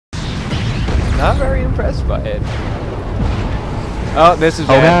Not very impressed by it. Oh, this is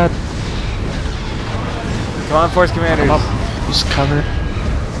Oh bad. god. Come on, Force Commanders. Come up. Use cover.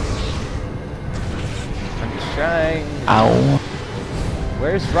 I'm just trying. Ow.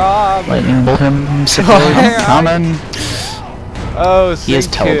 Where's Rob? Lightning bolt him. Coming. Oh, He has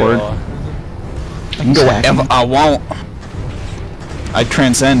teleport. I can go wherever I want. I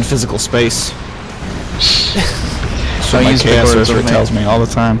transcend physical space. So my chaos wizard tells me all the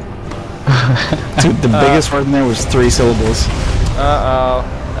time. Dude, the biggest word in there was 3 syllables. Uh-oh.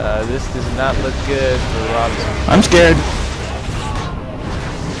 This does not look good for Robinson. I'm scared.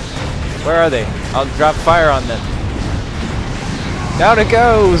 Where are they? I'll drop fire on them. Down it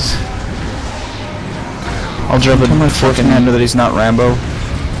goes! I'll drop a Force Commander that he's not Rambo.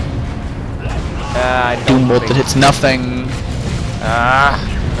 I Doom bolt that hits nothing.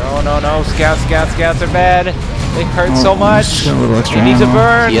 No. Scouts are bad. They hurt so much. A little extra He needs a ammo.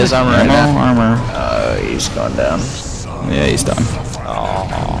 burn. He has armor right now. Armor. He's gone down. Yeah, he's done.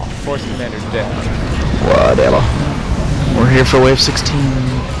 Oh, Force Commander's dead. Whatever. We're here for wave 16.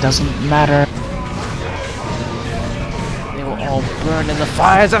 Doesn't matter. They will all burn in the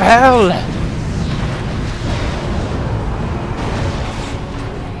fires of hell.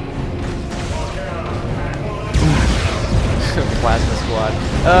 Plasma squad.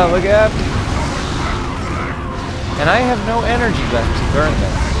 Oh, look out! And I have no energy left to burn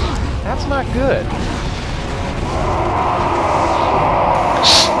them. That's not good.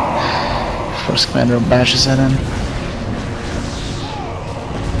 Force Commander bashes that in.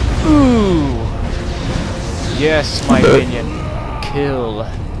 Ooh! Yes, my minion. Kill.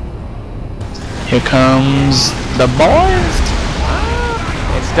 Here comes the boys.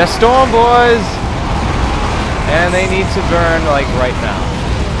 It's the Storm Boys! And they need to burn, like, right now.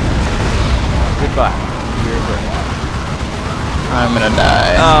 Goodbye. You're burning. I'm gonna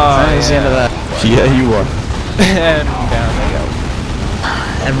die. Oh, That's the end of that. Yeah, you are. And down they go.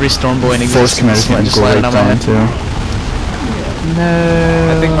 Every Storm Boy in Force existence Commander's just getting landed great on my time, head. too. No.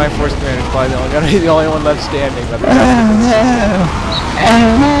 I think my Force Commander is probably the only one left standing. But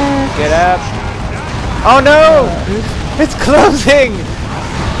get up! Oh no! It's closing!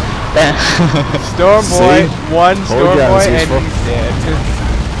 Storm Boy, one Storm Boy, and he's dead.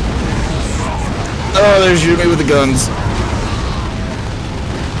 Oh, they're shooting me with the guns.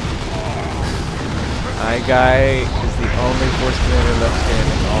 My guy is the only Force Commander left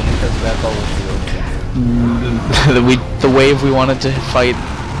standing, all because of that bubble shield. the wave we wanted to fight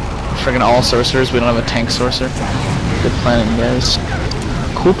friggin' all sorcerers, we don't have a tank sorcerer. Good planning, guys.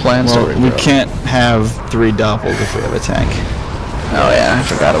 Cool plans. Well, we can't have 3 doppels if we have a tank. Oh yeah, I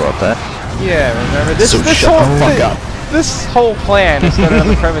forgot about that. Yeah, remember this? So This whole plan is started on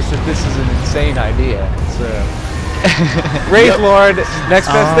the premise that this is an insane idea. So, Wraith Lord, next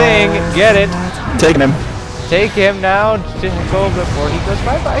best thing, get it. Taking him. Take him now to go before he goes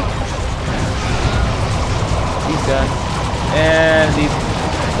bye-bye. He's done. And these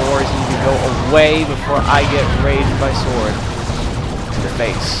boars need to go away before I get raised by sword to the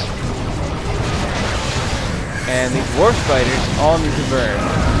face. And these dwarf spiders all need to burn.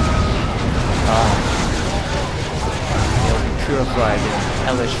 They'll be purified in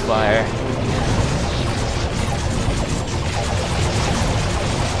hellish fire.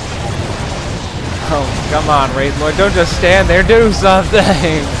 Oh, come on, Wraith Lord, don't just stand there, do something!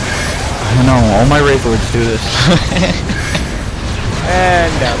 I know, all my Wraith Lords do this.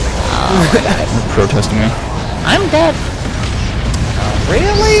 And down they go. They're protesting me. I'm dead.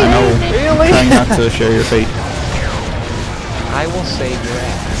 Really? I know. Really? Trying not to share your fate. I will save your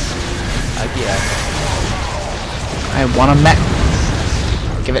ass. Again. I want a mech.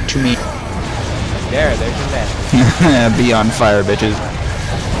 Give it to me. There's your net. Be on fire, bitches.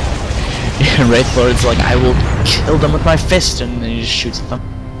 Wraith Lord's like, I will kill them with my fist, and then he just shoots at them.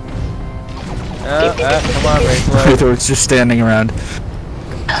 Come on, Wraith Lord. Wraith Lord's just standing around.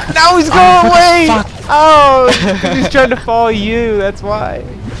 No, he's going away! Fuck? Oh, he's trying to follow you, that's why.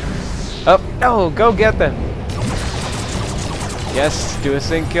 Oh, no, go get them. Yes, do a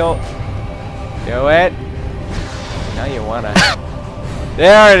sync kill. Do it. Now you wanna.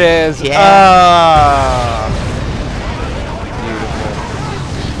 There it is. Yeah. Oh. Beautiful.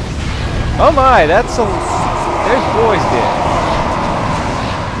 Oh my, that's a. There's boys dead.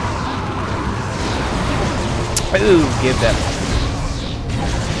 Ooh, give them.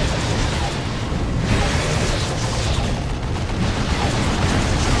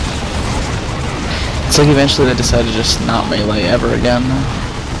 It's like eventually they decided to just not melee ever again.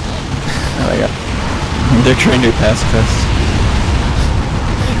 Oh my god. They're trained to be pacifists.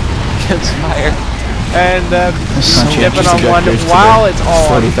 Gets fire. And Not dipping just on one objectives while today. it's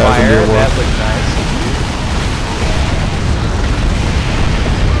all on 40,000 fire. year war. That looks nice.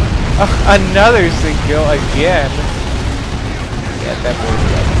 Another sync kill again. Yeah, that was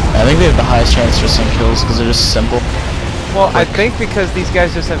I think they have the highest chance for sync kills because they're just simple. well, I think because these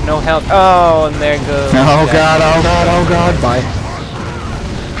guys just have no health. Oh, and there goes. Oh god, oh god, oh god, bye.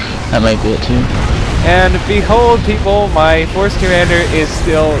 That might be it too. And behold, people, my Force Commander is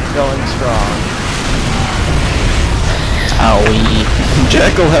still going strong. Owie.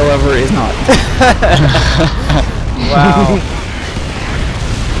 Jekyll, however, is not. Wow.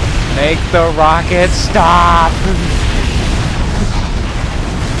 Make the rocket stop!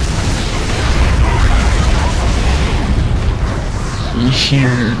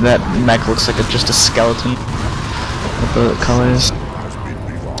 Here, that mech looks like just a skeleton with the colors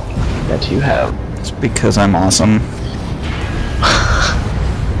that you have. It's because I'm awesome.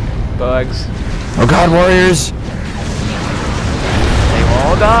 Bugs. Oh god, warriors! They will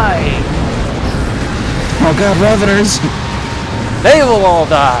all die. Oh god, reveners! They will all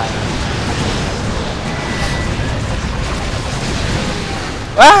die.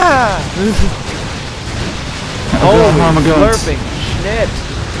 Ah! Oh god, Holy Armageddon. slurping shit.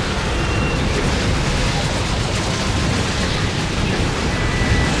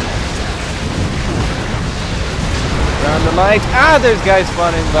 Around the light. Ah, there's guys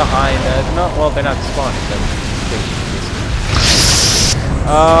spawning behind us. No, well, they're not spawning.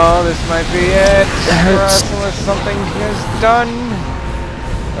 Oh, this might be it. That hurts. Unless something is done.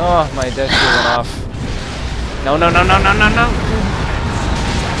 Oh, my death shield went off. No, no, no, no, no, no, no.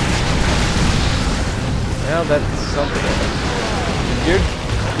 Well, that's something.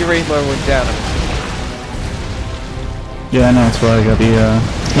 Your Wraith Lord went down. Yeah, I know, that's why I got the,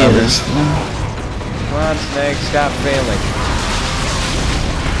 Healers. Come on, Snake, stop failing.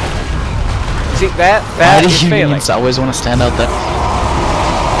 See, that Why is do failing. you always want to stand out there?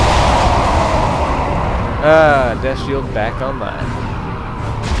 Death Shield back online.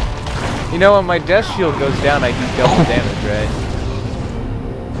 You know, when my Death Shield goes down, I do double damage, right?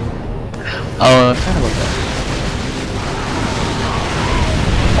 Oh, I forgot about that.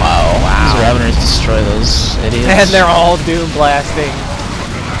 Wow. These Raveners destroy those idiots. And they're all doom blasting.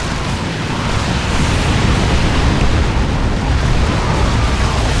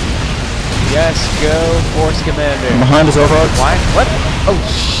 Yes, go, Force Commander. behind us, Sorcs. Why? What? Oh,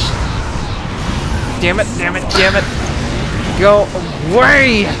 shh. Damn it, damn it, damn it. Go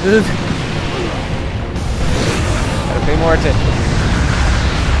away! Gotta pay more attention.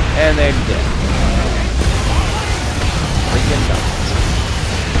 And they're dead. Freaking nuts.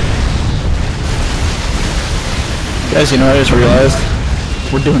 Guys, you know what I just realized?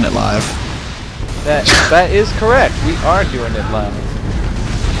 We're doing it live. That is correct. We are doing it live.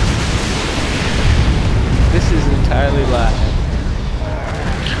 This is entirely live.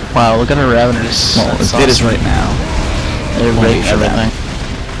 Wow, look at our Raveners. Well, That's it is awesome. right now. They Won't rape be for that. everything.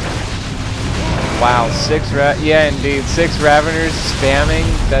 Wow, yeah, indeed. 6 Raveners spamming.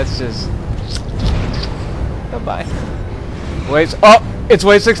 That's just. Bye-bye. Wait. Oh, it's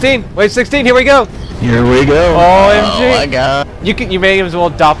wave 16. Wave 16. Here we go. Here we go. OMG. Oh my god. You may as well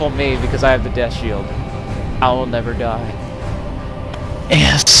doppel me because I have the death shield. I will never die.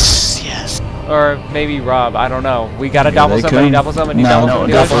 Yes, yes. Or maybe Rob. I don't know. We gotta Yeah, doppel they somebody. could. Doppel somebody. No, doppel no,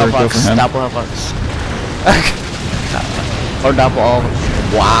 somebody. doppel doppel go for him. Doppel Hellfox. Or doppel all of them.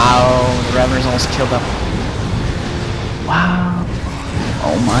 Wow, the Raveners almost killed them. Wow.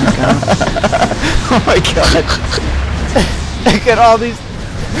 Oh my god. Oh my god. Look at all these.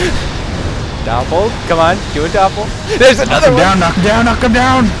 Doppel. Come on. Do a doppel. There's Knock another him one. down, knock him down, knock him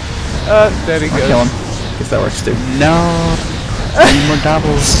down! There he Or goes. kill him. Guess that works too. No. Need more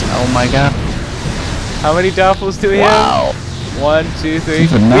doubles. Oh my god. How many doppels do we Wow. have? 1, 2, 3.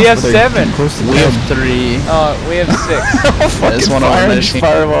 Seems enough, We have but they're 7. getting close to We dead. have 3. We have 6. There's one on the machine.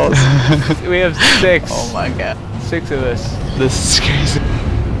 fireballs. We have 6. Oh my god. 6 of us. This is crazy.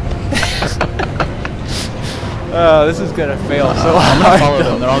 Oh, this is gonna fail so I'm gonna hard. follow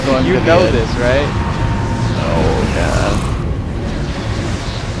them. They're all going You to the know end. this, right? Oh god.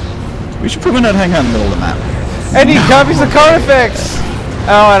 We should probably not hang out in the middle of the map. And he copies the car effects!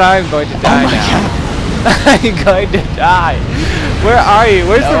 Oh, and I'm going to die my now. I'm going to die. Where are you?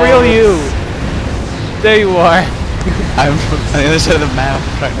 Where's the real you? There you are. I'm on the other side of the map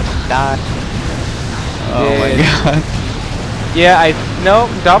trying to die. Oh my Dead. god. Yeah, no,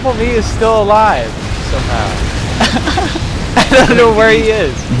 Doppel Me is still alive somehow. I don't know where he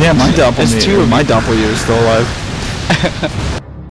is. Yeah, my doppelganger. There's 2 of my doppelganger is still alive.